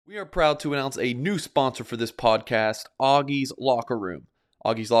We are proud to announce a new sponsor for this podcast, Augie's Locker Room.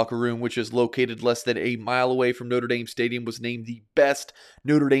 Augie's Locker Room, which is located less than a mile away from Notre Dame Stadium, was named the best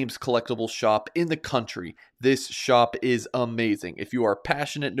Notre Dame's collectible shop in the country. This shop is amazing. If you are a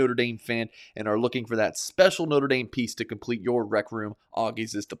passionate Notre Dame fan and are looking for that special Notre Dame piece to complete your rec room,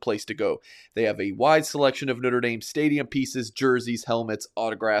 Augie's is the place to go. They have a wide selection of Notre Dame stadium pieces, jerseys, helmets,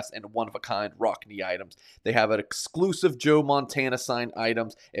 autographs, and one-of-a-kind Rockne items. They have an exclusive Joe Montana signed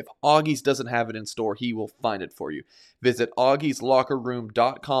items. If Augie's doesn't have it in store, he will find it for you. Visit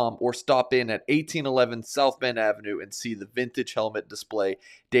augieslockerroom.com or stop in at 1811 South Bend Avenue and see the vintage helmet display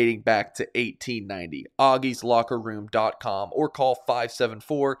dating back to 1890. augieslockerroom.com or call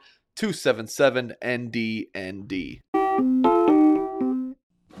 574-277-NDND.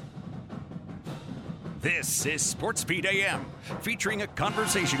 This is Sports Beat AM, featuring a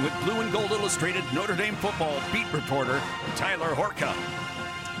conversation with Blue and Gold Illustrated Notre Dame football beat reporter Tyler Horka.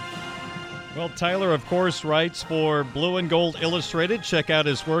 Well, Tyler, of course, writes for Blue and Gold Illustrated. Check out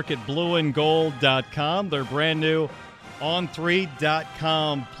his work at blueandgold.com. Their brand new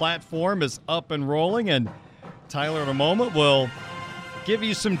on3.com platform is up and rolling. And Tyler, in a moment, will give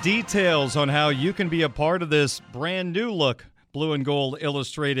you some details on how you can be a part of this brand new look Blue and Gold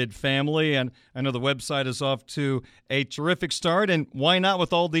Illustrated family. And I know the website is off to a terrific start. And why not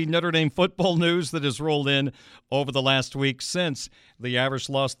with all the Notre Dame football news that has rolled in over the last week since the Irish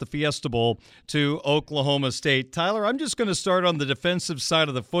lost the Fiesta Bowl to Oklahoma State. Tyler, I'm just going to start on the defensive side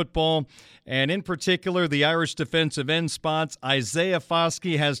of the football, and in particular, the Irish defensive end spots. Isaiah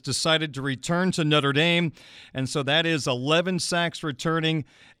Foskey has decided to return to Notre Dame, and so that is 11 sacks returning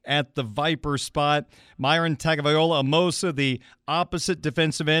at the Viper spot. Myron Tagovailoa-Amosa, the opposite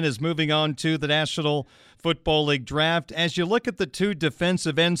defensive end, is moving on to the National Football League draft. As you look at the two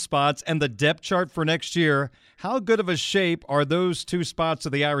defensive end spots and the depth chart for next year, how good of a shape are those two spots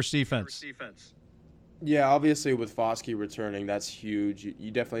of the Irish defense? Yeah, obviously with Foskey returning, that's huge. You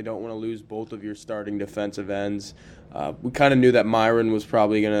definitely don't want to lose both of your starting defensive ends. We kind of knew that Myron was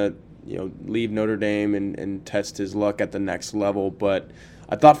probably going to leave Notre Dame and test his luck at the next level, but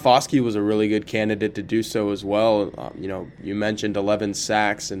I thought Foskey was a really good candidate to do so as well. You mentioned 11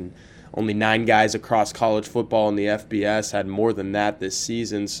 sacks, and only 9 guys across college football in the FBS had more than that this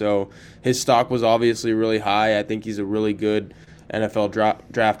season. So his stock was obviously really high. I think he's a really good NFL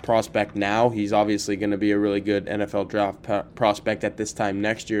draft prospect now. He's obviously going to be a really good NFL draft prospect at this time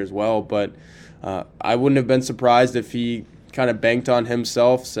next year as well. But I wouldn't have been surprised if he kind of banked on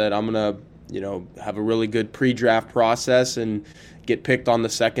himself, said, I'm going to have a really good pre-draft process and get picked on the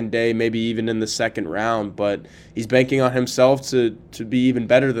second day, maybe even in the second round. But he's banking on himself to be even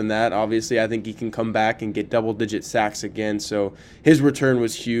better than that. Obviously, I think he can come back and get double-digit sacks again. So his return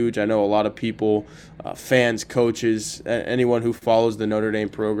was huge. I know a lot of people, fans, coaches, anyone who follows the Notre Dame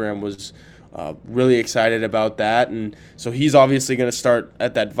program was really excited about that. And so he's obviously going to start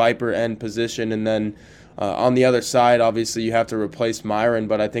at that Viper end position. And then on the other side, obviously, you have to replace Myron,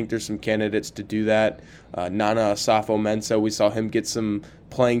 but I think there's some candidates to do that. Nana Asafo-Mensah, we saw him get some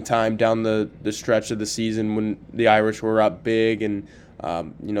playing time down the stretch of the season when the Irish were up big and,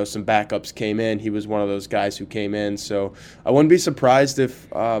 some backups came in. He was one of those guys who came in. So I wouldn't be surprised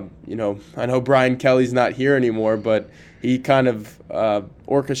if, I know Brian Kelly's not here anymore, but he kind of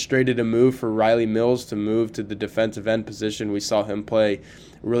orchestrated a move for Riley Mills to move to the defensive end position. We saw him play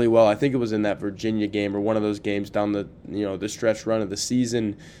really well. I think it was in that Virginia game or one of those games down the stretch run of the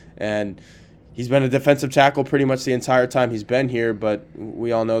season. And he's been a defensive tackle pretty much the entire time he's been here, but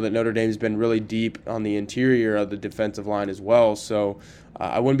we all know that Notre Dame's been really deep on the interior of the defensive line as well. So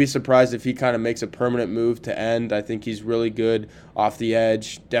I wouldn't be surprised if he kind of makes a permanent move to end. I think he's really good off the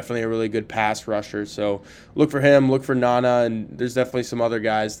edge, definitely a really good pass rusher. So look for him, look for Nana, and there's definitely some other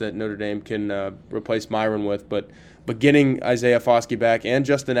guys that Notre Dame can replace Myron with. But getting Isaiah Foskey back and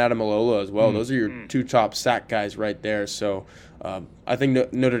Justin Adamalola as well, those are your two top sack guys right there. So I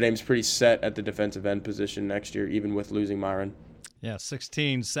think Notre Dame's pretty set at the defensive end position next year, even with losing Myron. Yeah,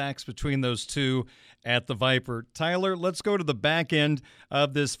 16 sacks between those two at the Viper. Tyler, let's go to the back end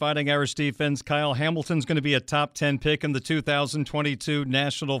of this Fighting Irish defense. Kyle Hamilton's going to be a top 10 pick in the 2022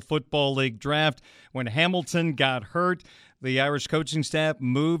 National Football League draft. When Hamilton got hurt, the Irish coaching staff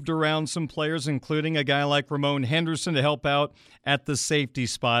moved around some players, including a guy like Ramon Henderson to help out at the safety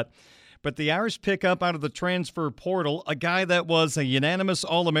spot. But the Irish pick up out of the transfer portal a guy that was a unanimous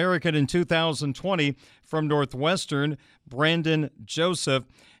All-American in 2020 from Northwestern, Brandon Joseph.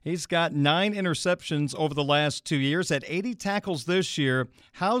 He's got 9 interceptions over the last 2 years, at 80 tackles this year.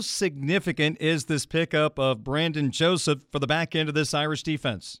 How significant is this pickup of Brandon Joseph for the back end of this Irish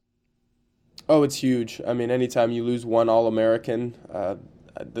defense? Oh, it's huge. I mean, anytime you lose one All-American,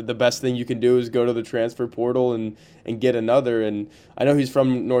 the best thing you can do is go to the transfer portal and get another. And I know he's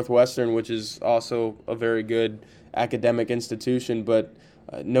from Northwestern, which is also a very good academic institution, but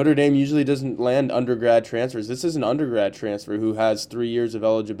Notre Dame usually doesn't land undergrad transfers. This is an undergrad transfer who has 3 years of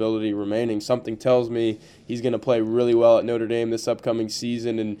eligibility remaining. Something tells me he's going to play really well at Notre Dame this upcoming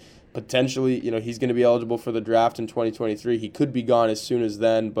season, and potentially, he's going to be eligible for the draft in 2023. He could be gone as soon as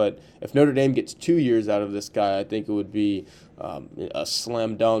then, but if Notre Dame gets 2 years out of this guy, I think it would be a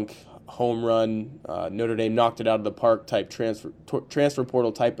slam dunk, home run, Notre Dame knocked it out of the park type transfer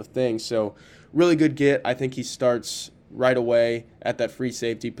portal type of thing. So really good get. I think he starts right away at that free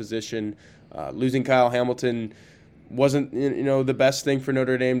safety position. Losing Kyle Hamilton wasn't the best thing for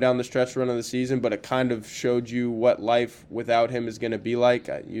Notre Dame down the stretch run of the season, but it kind of showed you what life without him is going to be like.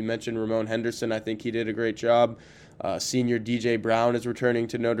 You mentioned Ramon Henderson. I think he did a great job. Senior DJ Brown is returning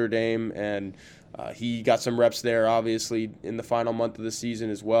to Notre Dame, and he got some reps there, obviously, in the final month of the season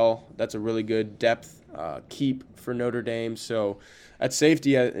as well. That's a really good depth keep for Notre Dame. So at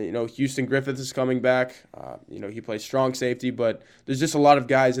safety, Houston Griffith is coming back. He plays strong safety, but there's just a lot of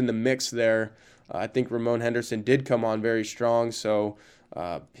guys in the mix there. I think Ramon Henderson did come on very strong, so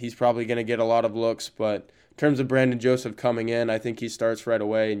he's probably going to get a lot of looks. But in terms of Brandon Joseph coming in, I think he starts right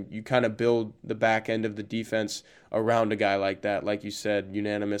away, and you kind of build the back end of the defense around a guy like that. Like you said,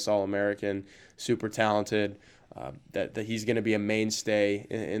 unanimous All-American, super talented, that he's going to be a mainstay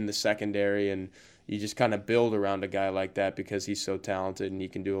in the secondary, and you just kind of build around a guy like that because he's so talented and he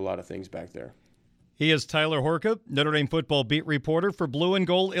can do a lot of things back there. He is Tyler Horka, Notre Dame football beat reporter for Blue and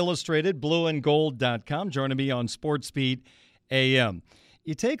Gold Illustrated, blueandgold.com, joining me on SportsBeat AM.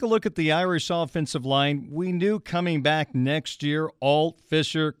 You take a look at the Irish offensive line. We knew coming back next year, Alt,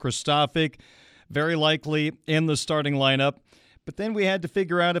 Fisher, Kristofic, very likely in the starting lineup. But then we had to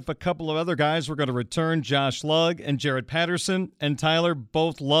figure out if a couple of other guys were going to return, Josh Lugg and Jaret Patterson. And Tyler,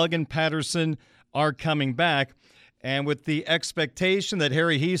 both Lugg and Patterson are coming back. And with the expectation that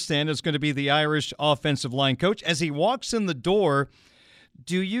Harry Hiestand is going to be the Irish offensive line coach, as he walks in the door,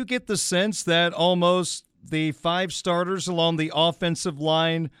 do you get the sense that almost the 5 starters along the offensive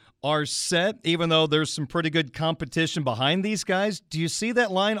line are set, even though there's some pretty good competition behind these guys? Do you see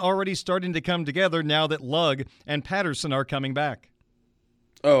that line already starting to come together now that Lugg and Patterson are coming back?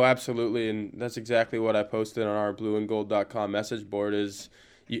 Oh, absolutely, and that's exactly what I posted on our blueandgold.com message board is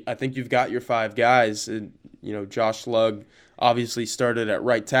I think you've got your 5 guys. And, Josh Lugg obviously started at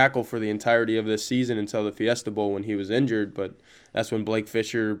right tackle for the entirety of this season until the Fiesta Bowl when he was injured, but that's when Blake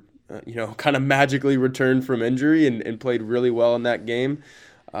Fisher, kind of magically returned from injury and played really well in that game.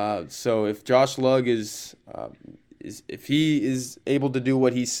 So if Josh Lugg if he is able to do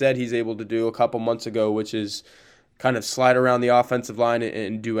what he said he's able to do a couple months ago, which is kind of slide around the offensive line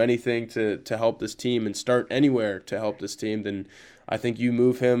and do anything to help this team and start anywhere to help this team, then I think you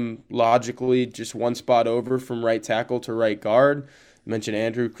move him logically just one spot over from right tackle to right guard. You mentioned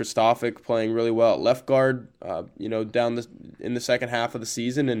Andrew Kristofic playing really well at left guard, down in the second half of the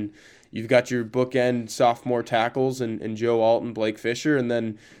season, and you've got your bookend sophomore tackles and Joe Alt and Blake Fisher, and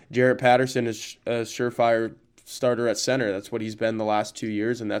then Jaret Patterson is a surefire starter at center. That's what he's been the last 2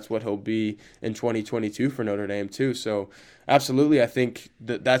 years, and that's what he'll be in 2022 for Notre Dame too. So absolutely, I think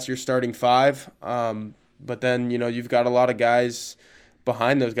that's your starting 5. But then, you've got a lot of guys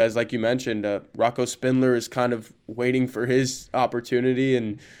behind those guys, like you mentioned. Rocco Spindler is kind of waiting for his opportunity,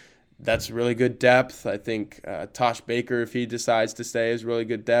 and that's really good depth. I think Tosh Baker, if he decides to stay, is really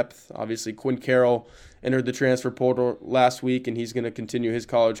good depth. Obviously, Quinn Carroll entered the transfer portal last week, and he's going to continue his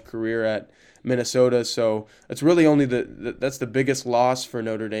college career at Minnesota. So it's really only that's the biggest loss for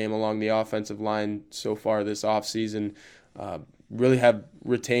Notre Dame along the offensive line so far this offseason. Really have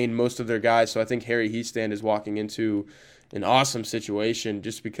retained most of their guys. So I think Harry Hiestand is walking into an awesome situation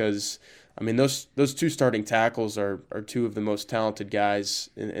just because, those 2 starting tackles are 2 of the most talented guys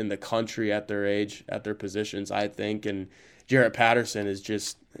in the country at their age, at their positions, I think. And Jaret Patterson is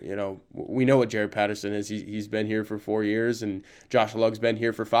just, we know what Jaret Patterson is. He's been here for 4 years, and Josh Lugg's been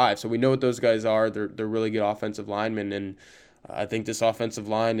here for 5. So we know what those guys are. They're really good offensive linemen, and I think this offensive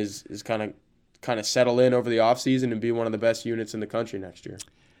line is kind of settle in over the offseason and be one of the best units in the country next year.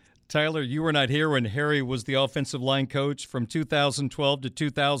 Tyler, you were not here when Harry was the offensive line coach from 2012 to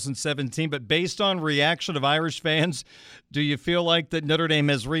 2017, but based on reaction of Irish fans, do you feel like that Notre Dame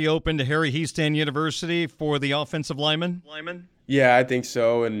has reopened Harry Hiestand University for the offensive lineman? Yeah, I think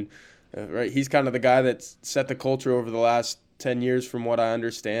so, and right, he's kind of the guy that's set the culture over the last 10 years from what I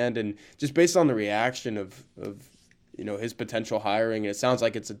understand, and just based on the reaction of his potential hiring, it sounds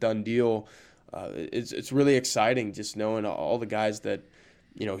like it's a done deal. It's really exciting just knowing all the guys that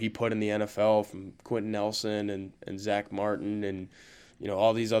he put in the NFL, from Quentin Nelson and Zach Martin and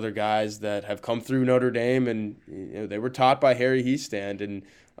all these other guys that have come through Notre Dame, and they were taught by Harry Hiestand. And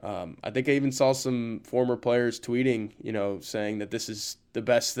I think I even saw some former players tweeting, saying that this is the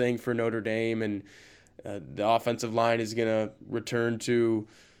best thing for Notre Dame, and the offensive line is going to return to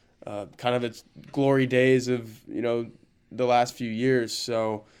kind of its glory days of, the last few years.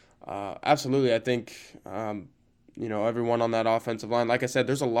 So absolutely, I think, everyone on that offensive line, like I said,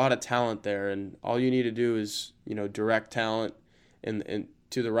 there's a lot of talent there, and all you need to do is, direct talent and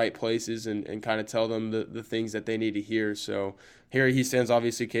to the right places and kind of tell them the things that they need to hear. So Harry Hiestan's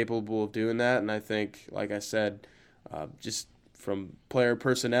obviously capable of doing that, and I think, like I said, just from player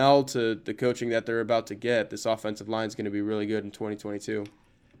personnel to the coaching that they're about to get, this offensive line is going to be really good in 2022.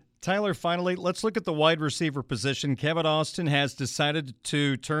 Tyler, finally, let's look at the wide receiver position. Kevin Austin has decided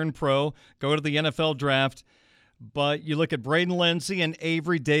to turn pro, go to the NFL draft, but you look at Braden Lenzy and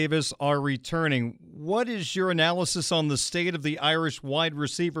Avery Davis are returning. What is your analysis on the state of the Irish wide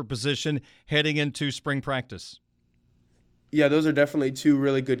receiver position heading into spring practice? Yeah, those are definitely two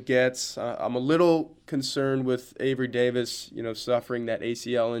really good gets. I'm a little concerned with Avery Davis, suffering that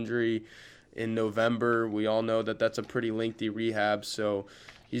ACL injury in November. We all know that that's a pretty lengthy rehab, so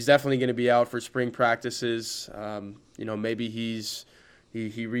he's definitely going to be out for spring practices. Maybe he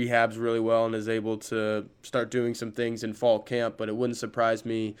rehabs really well and is able to start doing some things in fall camp, but it wouldn't surprise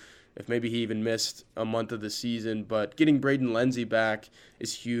me if maybe he even missed a month of the season. But getting Braden Lenzy back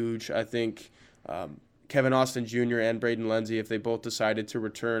is huge. I think Kevin Austin Jr. and Braden Lenzy, if they both decided to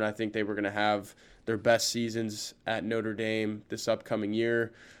return, I think they were going to have their best seasons at Notre Dame this upcoming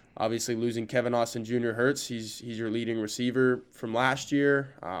year. Obviously, losing Kevin Austin Jr. hurts. He's your leading receiver from last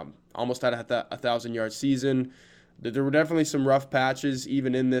year. Almost had a 1,000-yard season. There were definitely some rough patches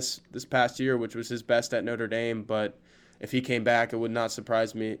even in this past year, which was his best at Notre Dame. But if he came back, it would not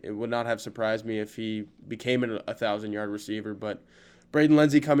surprise me. It would not have surprised me if he became a 1,000-yard receiver. But Braden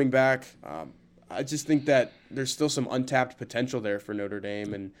Lenzy coming back, I just think that there's still some untapped potential there for Notre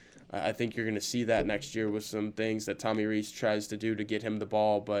Dame, and I think you're going to see that next year with some things that Tommy Rees tries to do to get him the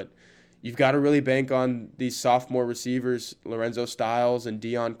ball. But you've got to really bank on these sophomore receivers, Lorenzo Styles and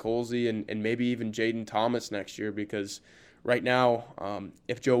Deion Colsey, and maybe even Jaden Thomas next year, because right now,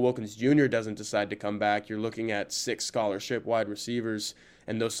 if Joe Wilkins Jr. doesn't decide to come back, you're looking at 6 scholarship wide receivers,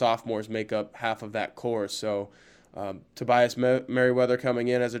 and those sophomores make up half of that core. So Tobias Merriweather coming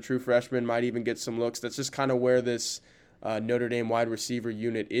in as a true freshman might even get some looks. That's just kind of where this Notre Dame wide receiver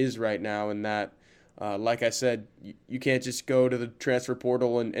unit is right now, and that, like I said, you can't just go to the transfer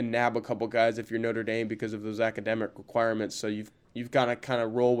portal and nab a couple guys if you're Notre Dame because of those academic requirements. So you've got to kind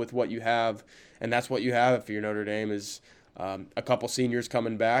of roll with what you have, and that's what you have if you're Notre Dame is a couple seniors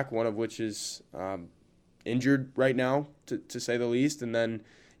coming back, one of which is injured right now, to say the least, and then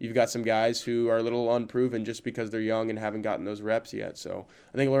you've got some guys who are a little unproven just because they're young and haven't gotten those reps yet. So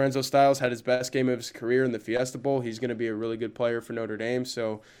I think Lorenzo Styles had his best game of his career in the Fiesta Bowl. He's going to be a really good player for Notre Dame,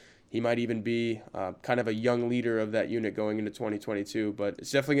 so he might even be kind of a young leader of that unit going into 2022. But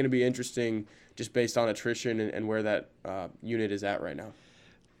it's definitely going to be interesting just based on attrition and where that unit is at right now.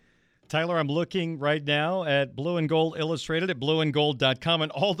 Tyler, I'm looking right now at Blue and Gold Illustrated at blueandgold.com,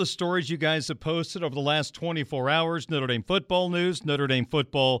 and all the stories you guys have posted over the last 24 hours, Notre Dame football news, Notre Dame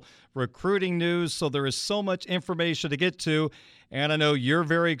football recruiting news. So there is so much information to get to, and I know you're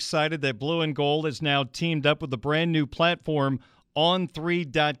very excited that Blue and Gold is now teamed up with a brand new platform,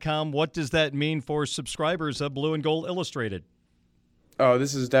 on3.com. What does that mean for subscribers of Blue and Gold Illustrated? Oh,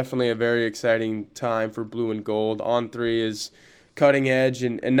 this is definitely a very exciting time for Blue and Gold. On3 is cutting edge,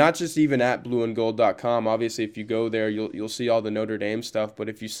 and not just even at blueandgold.com. Obviously, if you go there, you'll see all the Notre Dame stuff. But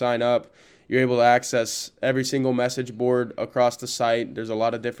if you sign up, you're able to access every single message board across the site. There's a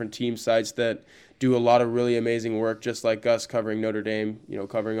lot of different team sites that do a lot of really amazing work, just like us covering Notre Dame,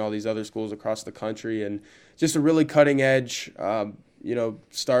 covering all these other schools across the country. And just a really cutting edge,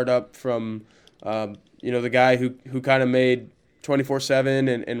 startup from, the guy who kind of made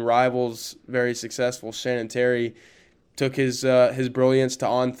 24/7 and Rivals very successful, Shannon Terry, took his brilliance to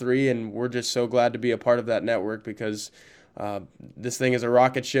On3, and we're just so glad to be a part of that network because this thing is a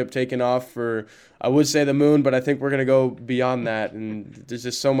rocket ship taking off for, I would say, the moon, but I think we're going to go beyond that. And there's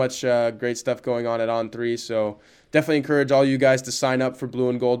just so much great stuff going on at On3. So definitely encourage all you guys to sign up for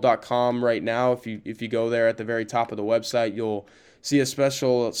blueandgold.com right now. If you go there at the very top of the website, you'll see a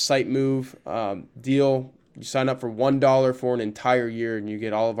special site move deal. You sign up for $1 for an entire year, and you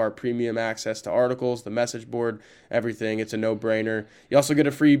get all of our premium access to articles, the message board, everything. It's a no-brainer. You also get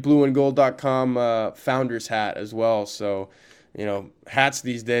a free blueandgold.com founder's hat as well. So, hats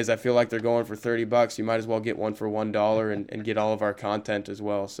these days, I feel like they're going for $30. You might as well get one for $1 and get all of our content as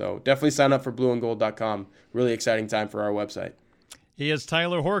well. So definitely sign up for blueandgold.com. Really exciting time for our website. He is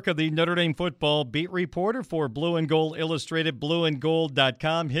Tyler Horka, the Notre Dame football beat reporter for Blue and Gold Illustrated,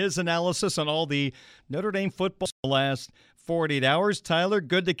 blueandgold.com. His analysis on all the Notre Dame football the last 48 hours. Tyler,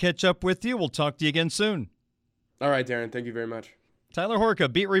 good to catch up with you. We'll talk to you again soon. All right, Darren. Thank you very much. Tyler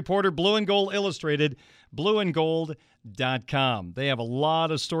Horka, beat reporter, Blue and Gold Illustrated, blueandgold.com. They have a lot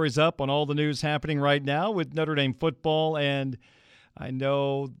of stories up on all the news happening right now with Notre Dame football, and I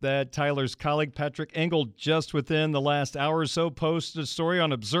know that Tyler's colleague Patrick Engel just within the last hour or so posted a story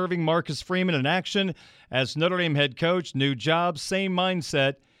on observing Marcus Freeman in action as Notre Dame head coach, new job, same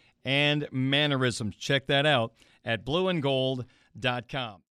mindset, and mannerisms. Check that out at blueandgold.com.